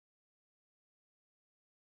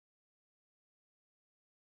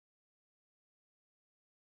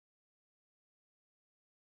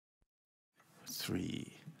3,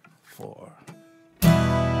 4.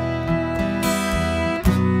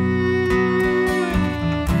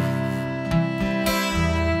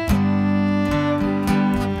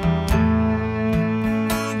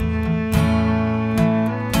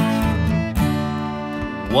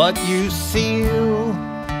 What you seal,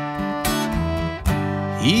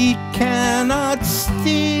 he cannot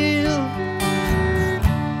steal.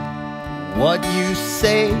 What you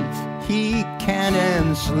save, he can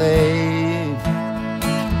enslave.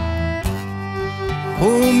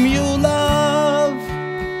 Whom you love,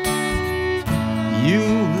 you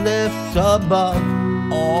lift above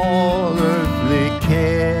all earthly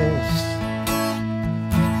cares.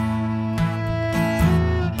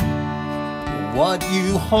 What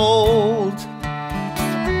you hold,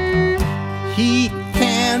 he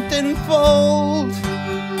can't enfold.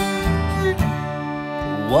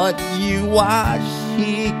 What you wash,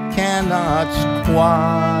 he cannot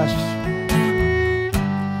squash.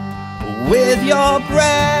 With your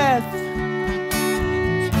breath,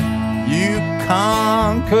 you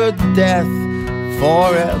conquered death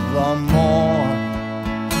forevermore.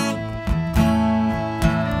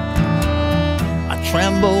 I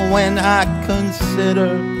tremble when I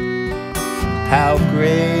consider how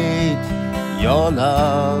great your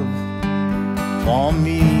love for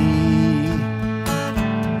me.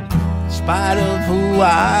 In spite of who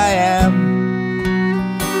I am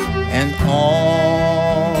and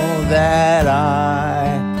all that I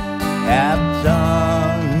have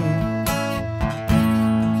done,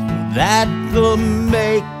 that the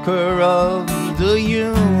maker of the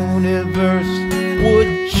universe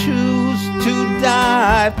would choose to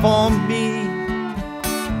die for me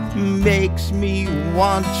makes me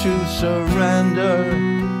want to surrender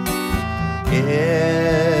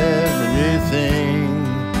everything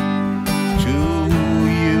to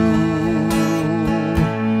you.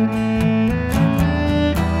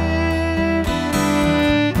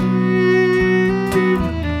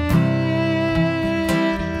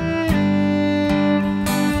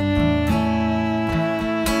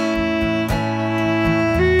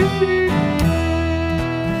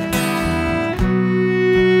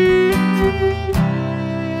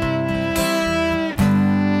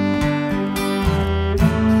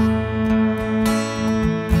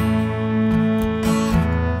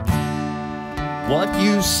 What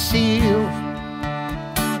you seal,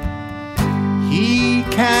 he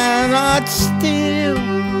cannot steal.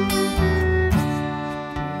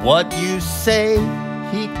 What you say,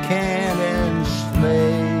 he can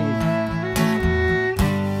enslave.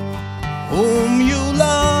 Whom you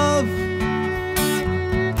love,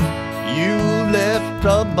 you lift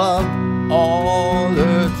above all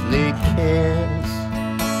earthly cares.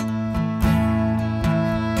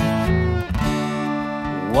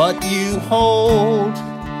 What you hold,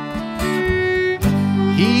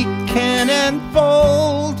 he can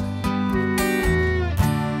enfold.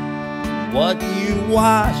 What you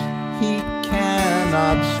wash, he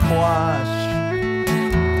cannot squash.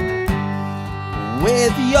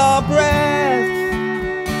 With your breath,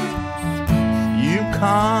 you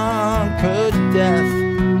conquered death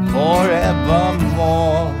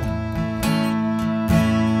forevermore.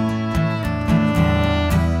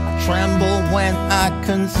 Tremble when I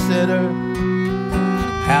consider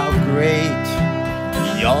how great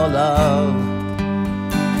your love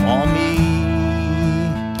for me.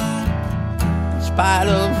 In spite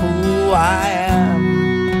of who I am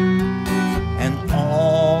and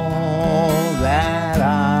all that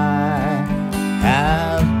I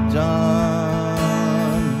have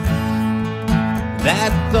done,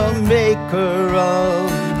 that the maker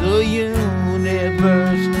of the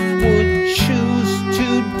universe would choose to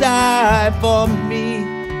die for me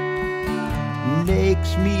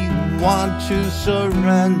makes me want to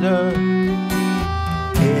surrender